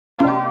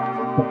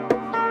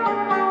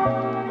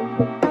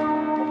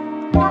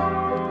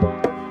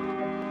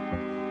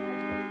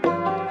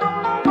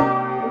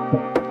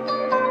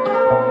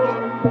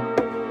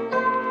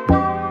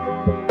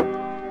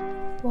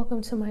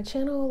Welcome to my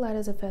channel,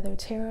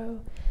 LightAsAFeatherTarot.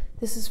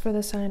 This is for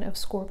the sign of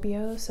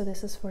Scorpio, so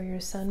this is for your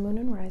sun, moon,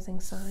 and rising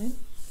sign.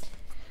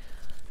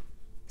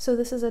 So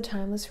this is a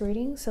timeless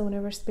reading, so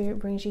whenever Spirit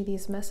brings you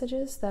these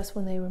messages, that's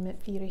when they were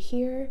meant for you to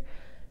hear.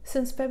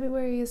 Since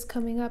February is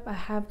coming up, I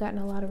have gotten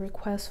a lot of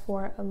requests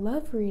for a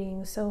love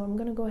reading, so I'm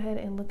going to go ahead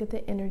and look at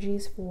the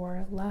energies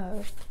for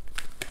love.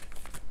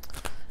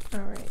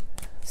 All right,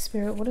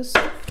 Spirit, what is...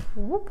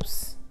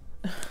 Whoops.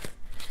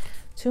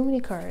 Too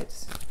many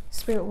cards.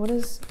 Spirit, what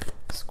does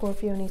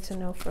Scorpio need to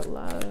know for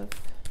love?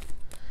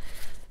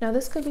 Now,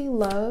 this could be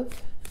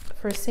love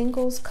for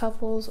singles,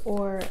 couples,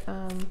 or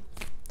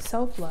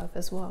self-love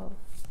as well.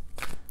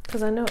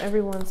 Because I know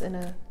everyone's in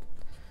a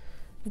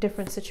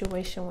different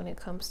situation when it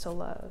comes to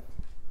love.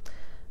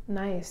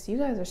 Nice. You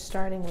guys are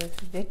starting with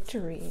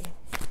victory.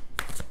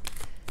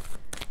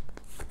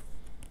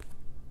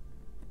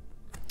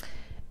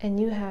 And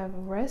you have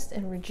rest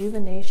and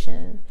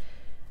rejuvenation.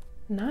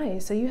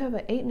 Nice. So you have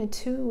an 8 and a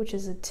 2, which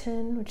is a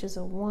 10, which is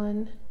a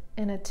 1,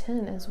 and a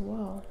 10 as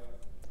well.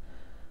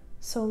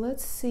 So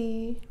let's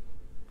see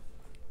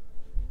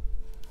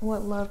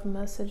what love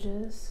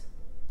messages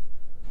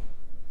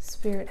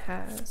Spirit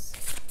has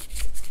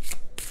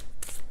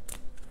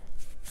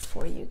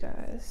for you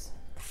guys.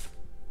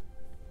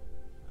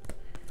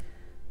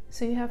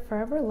 So you have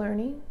forever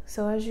learning.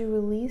 So as you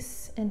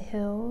release and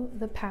heal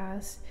the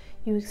past,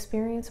 you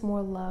experience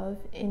more love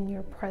in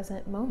your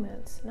present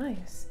moments.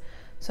 Nice.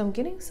 So I'm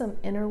getting some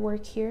inner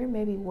work here,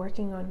 maybe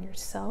working on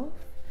yourself,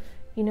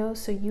 you know,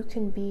 so you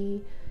can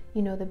be,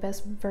 you know, the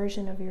best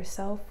version of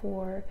yourself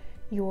for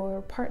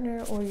your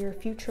partner or your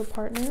future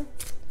partner.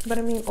 But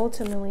I mean,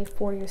 ultimately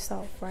for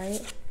yourself, right?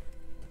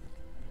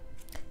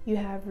 You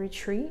have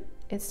retreat.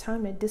 It's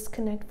time to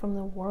disconnect from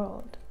the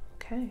world.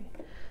 Okay.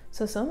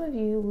 So some of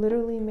you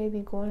literally may be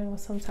going on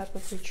some type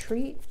of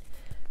retreat,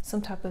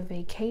 some type of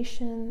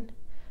vacation.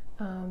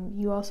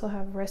 You also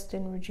have rest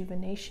and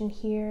rejuvenation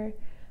here.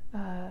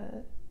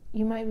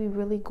 You might be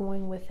really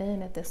going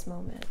within at this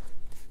moment.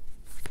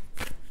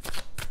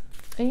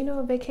 And you know,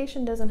 a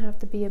vacation doesn't have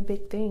to be a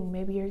big thing.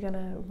 Maybe you're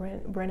gonna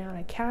rent out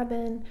a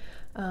cabin.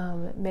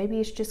 Maybe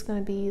it's just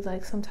gonna be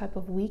like some type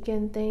of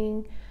weekend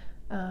thing.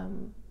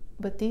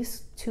 But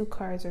these two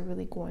cards are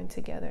really going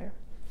together.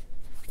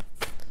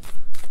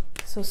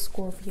 So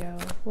Scorpio,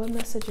 what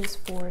message is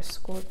for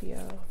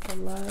Scorpio for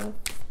love?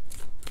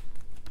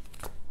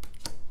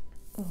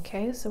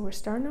 Okay, so we're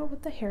starting out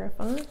with the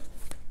Hierophant.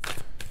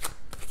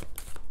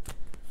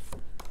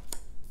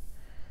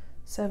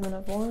 7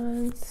 of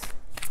Wands.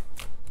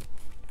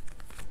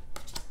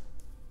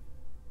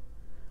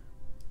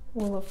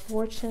 Wheel of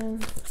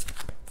Fortune.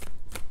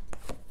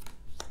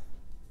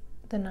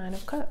 The 9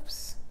 of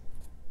Cups.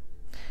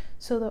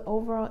 So the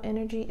overall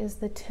energy is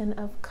the 10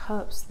 of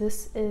Cups.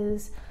 This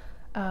is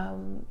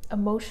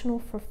emotional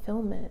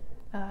fulfillment,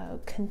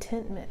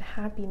 contentment,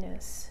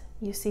 happiness.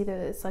 You see that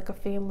it's like a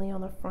family on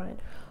the front.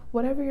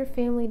 Whatever your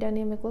family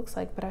dynamic looks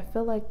like, but I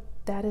feel like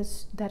that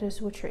is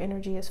what your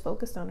energy is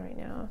focused on right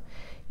now.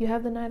 You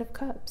have the Knight of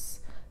Cups.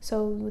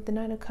 So with the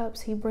Knight of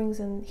Cups, he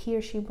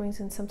or she brings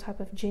in some type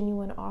of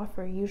genuine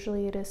offer.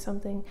 Usually it is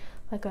something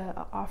like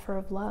a offer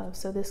of love.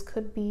 So this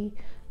could be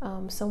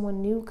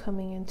someone new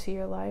coming into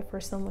your life or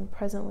someone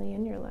presently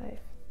in your life.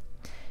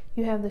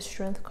 You have the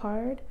Strength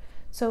card.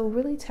 So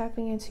really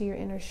tapping into your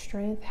inner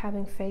strength,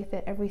 having faith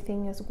that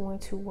everything is going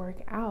to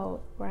work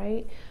out,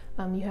 right?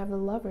 You have the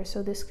Lover.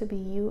 So this could be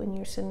you and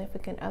your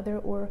significant other,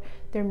 or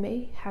there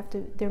may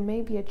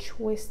be a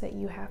choice that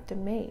you have to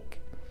make.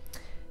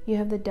 You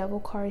have the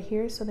Devil card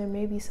here, so there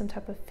may be some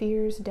type of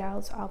fears,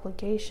 doubts,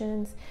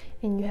 obligations,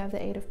 and you have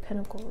the 8 of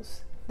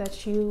Pentacles.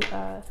 That's you,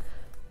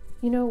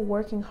 you know,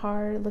 working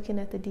hard, looking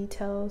at the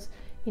details.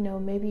 You know,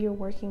 maybe you're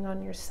working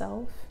on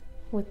yourself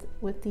with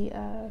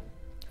the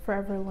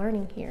forever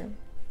learning here.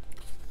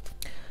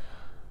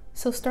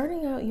 So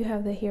starting out, you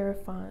have the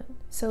Hierophant.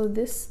 So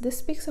this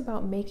speaks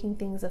about making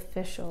things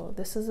official.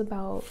 This is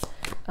about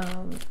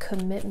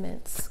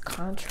commitments,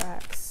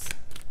 contracts.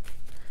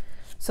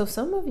 So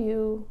some of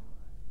you,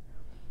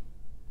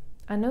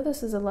 I know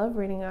this is a love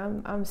reading.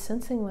 I'm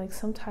sensing like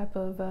some type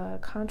of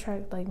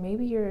contract. Like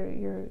maybe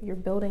you're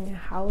building a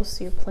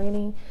house. You're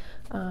planning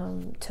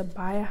to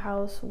buy a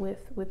house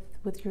with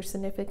your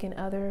significant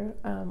other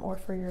or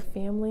for your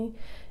family.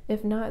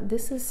 If not,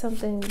 this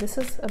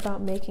is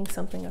about making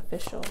something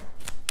official.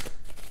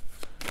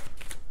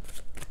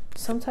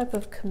 Some type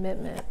of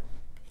commitment.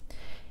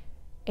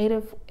 8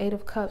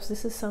 of Cups.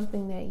 This is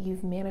something that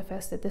you've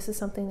manifested. This is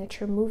something that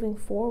you're moving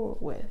forward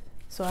with.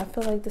 So I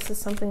feel like this is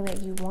something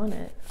that you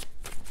wanted.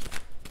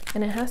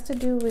 And it has to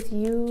do with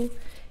you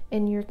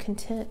and your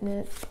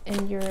contentment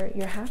and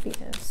your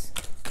happiness.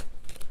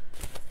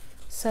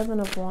 7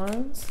 of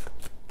Wands.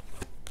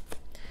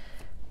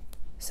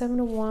 7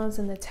 of Wands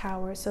in the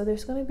Tower. So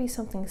there's going to be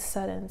something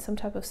sudden, some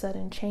type of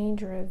sudden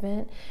change or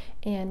event.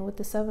 And with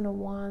the 7 of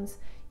Wands,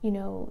 you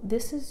know,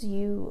 this is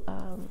you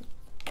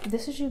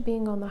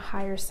being on the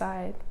higher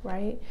side,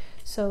 right?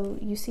 So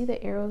you see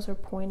the arrows are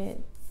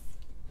pointed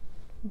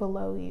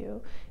below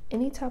you.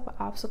 any type of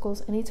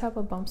obstacles, any type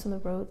of bumps in the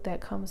road that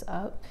comes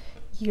up,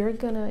 you're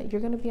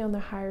gonna be on the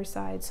higher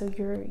side. So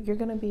you're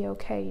gonna be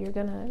okay. You're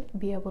gonna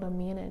be able to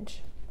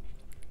manage.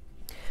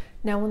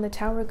 Now, when the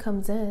Tower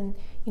comes in,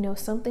 you know,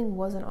 something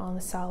wasn't on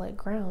the solid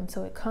ground.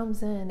 So it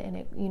comes in and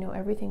it, you know,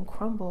 everything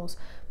crumbles,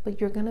 but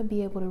you're going to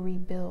be able to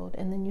rebuild.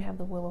 And then you have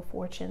the Wheel of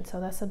Fortune.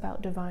 So that's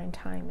about divine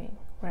timing,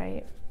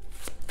 right?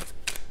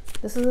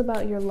 This is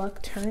about your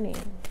luck turning.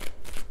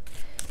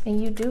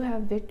 And you do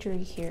have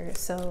victory here.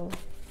 So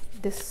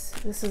this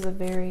is a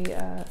very,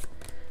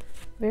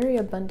 very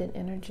abundant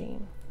energy.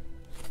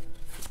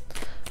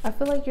 I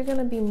feel like you're going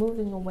to be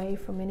moving away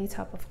from any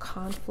type of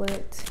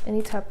conflict,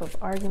 any type of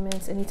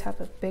arguments, any type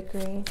of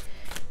bickering,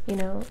 you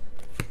know.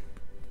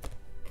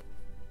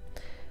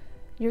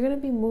 You're going to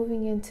be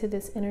moving into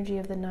this energy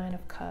of the Nine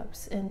of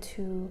Cups,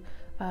 into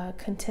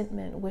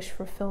contentment, wish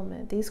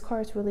fulfillment. These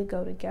cards really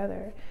go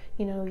together,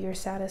 you know, your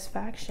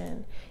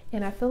satisfaction.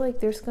 And I feel like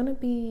there's going to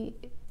be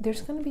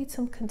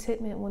some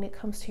contentment when it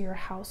comes to your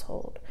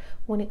household,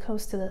 when it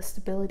comes to the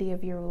stability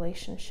of your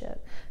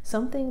relationship.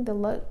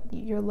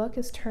 Your luck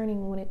is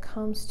turning when it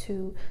comes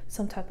to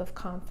some type of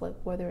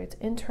conflict, whether it's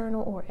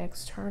internal or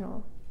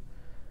external.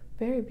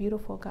 Very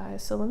beautiful,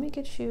 guys. So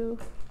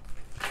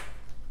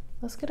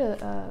let's get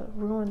a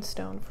ruin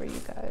stone for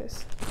you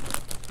guys.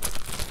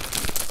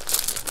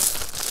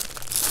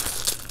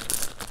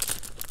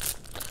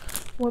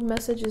 What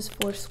message is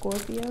for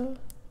Scorpio?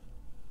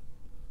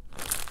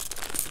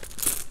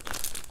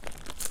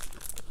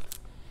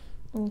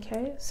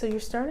 Okay, so you're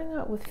starting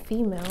out with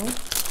female.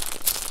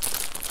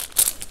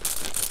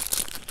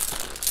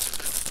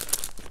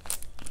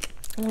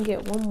 I'm gonna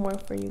get one more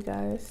for you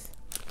guys.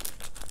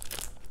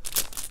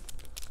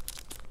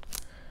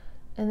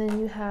 And then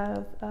you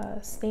have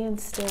stand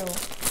still.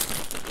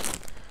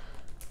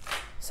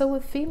 So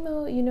with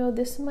female, you know,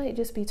 this might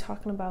just be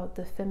talking about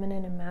the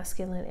feminine and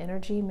masculine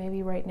energy.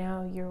 Maybe right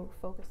now you're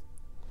focused.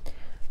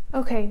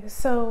 Okay,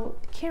 so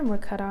camera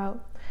cut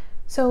out.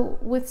 So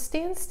with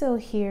stand still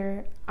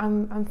here,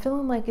 I'm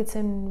feeling like it's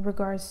in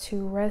regards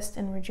to rest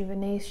and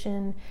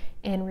rejuvenation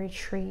and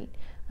retreat.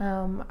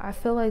 I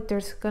feel like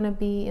there's going to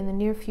be in the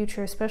near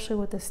future, especially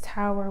with this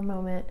Tower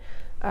moment,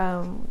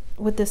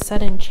 with this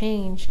sudden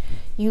change,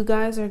 you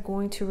guys are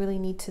going to really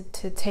need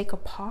to take a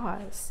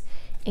pause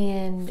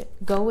and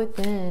go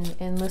within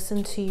and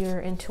listen to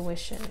your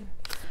intuition.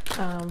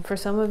 For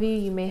some of you,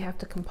 you may have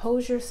to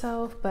compose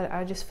yourself, but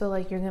I just feel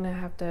like you're going to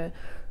have to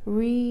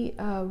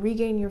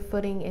regain your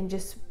footing and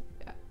just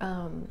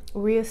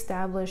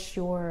reestablish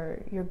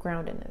your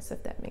groundedness,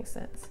 if that makes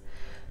sense.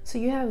 So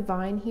you have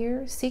Vine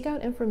here. Seek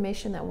out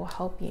information that will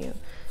help you.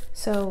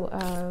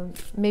 So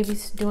maybe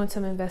doing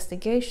some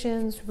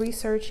investigations,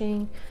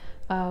 researching,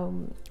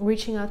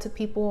 reaching out to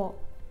people,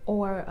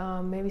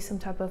 or maybe some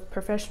type of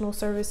professional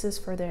services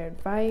for their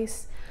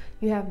advice.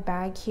 You have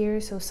Bag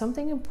here. So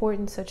something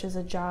important such as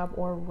a job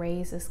or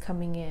raise is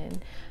coming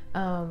in.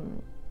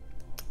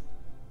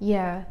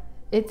 Yeah,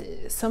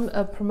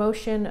 a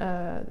promotion,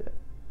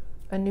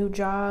 a new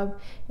job,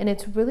 and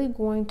it's really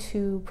going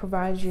to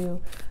provide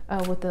you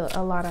with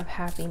a lot of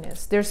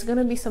happiness. There's going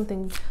to be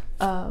something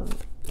of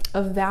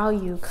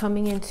value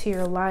coming into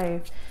your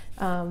life.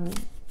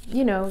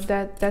 You know,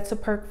 that's a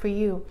perk for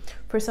you.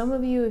 For some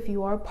of you, if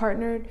you are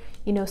partnered,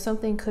 you know,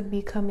 something could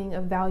be coming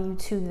of value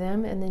to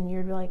them, and then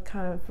you're like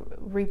kind of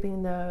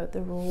reaping the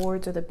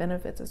rewards or the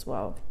benefits as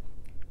well.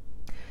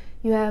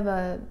 You have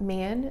a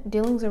man.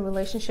 Dealings in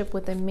relationship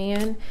with a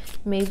man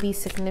may be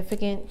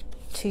significant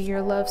to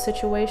your love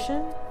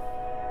situation.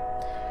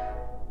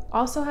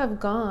 Also have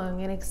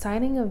Gong, an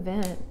exciting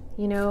event.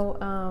 You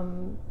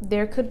know,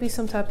 there could be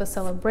some type of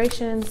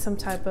celebration, some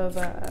type of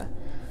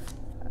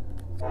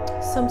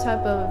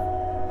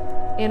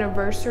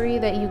anniversary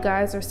that you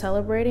guys are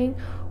celebrating,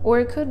 or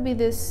it could be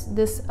this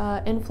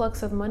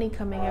influx of money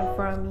coming in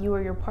from you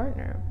or your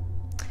partner.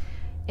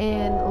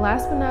 And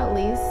last but not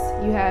least,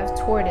 you have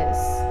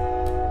Tortoise.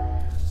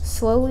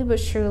 Slowly but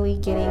surely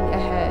getting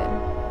ahead.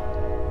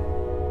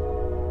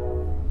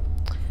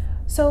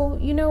 So,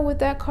 you know, with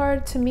that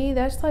card, to me,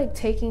 that's like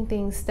taking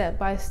things step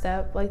by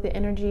step, like the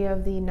energy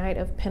of the Knight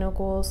of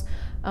Pentacles.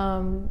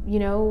 You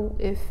know,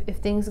 if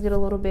things get a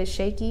little bit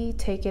shaky,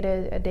 take it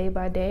a day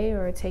by day,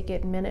 or take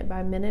it minute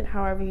by minute,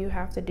 however you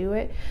have to do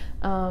it.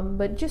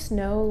 But just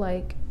know,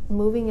 like,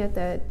 moving at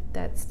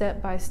that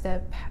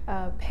step-by-step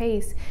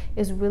pace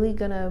is really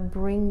gonna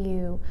bring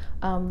you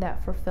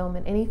that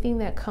fulfillment. Anything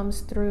that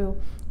comes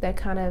through that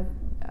kind of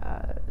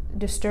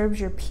disturbs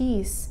your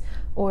peace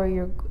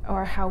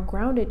or how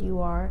grounded you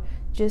are,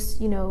 just,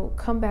 you know,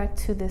 come back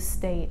to this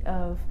state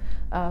of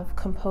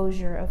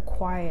composure, of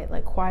quiet,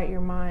 like quiet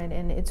your mind,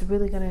 and it's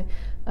really gonna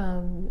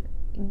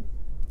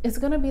it's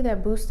gonna be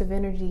that boost of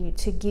energy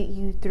to get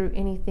you through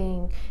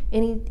anything,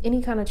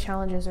 any kind of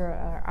challenges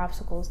or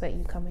obstacles that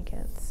you come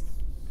against.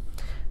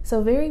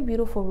 So very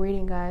beautiful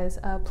reading, guys.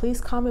 Please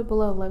comment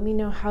below. Let me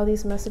know how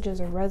these messages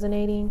are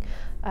resonating.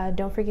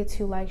 Don't forget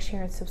to like,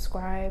 share, and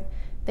subscribe.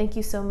 Thank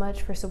you so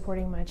much for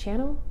supporting my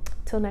channel.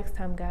 Till next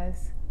time,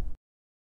 guys.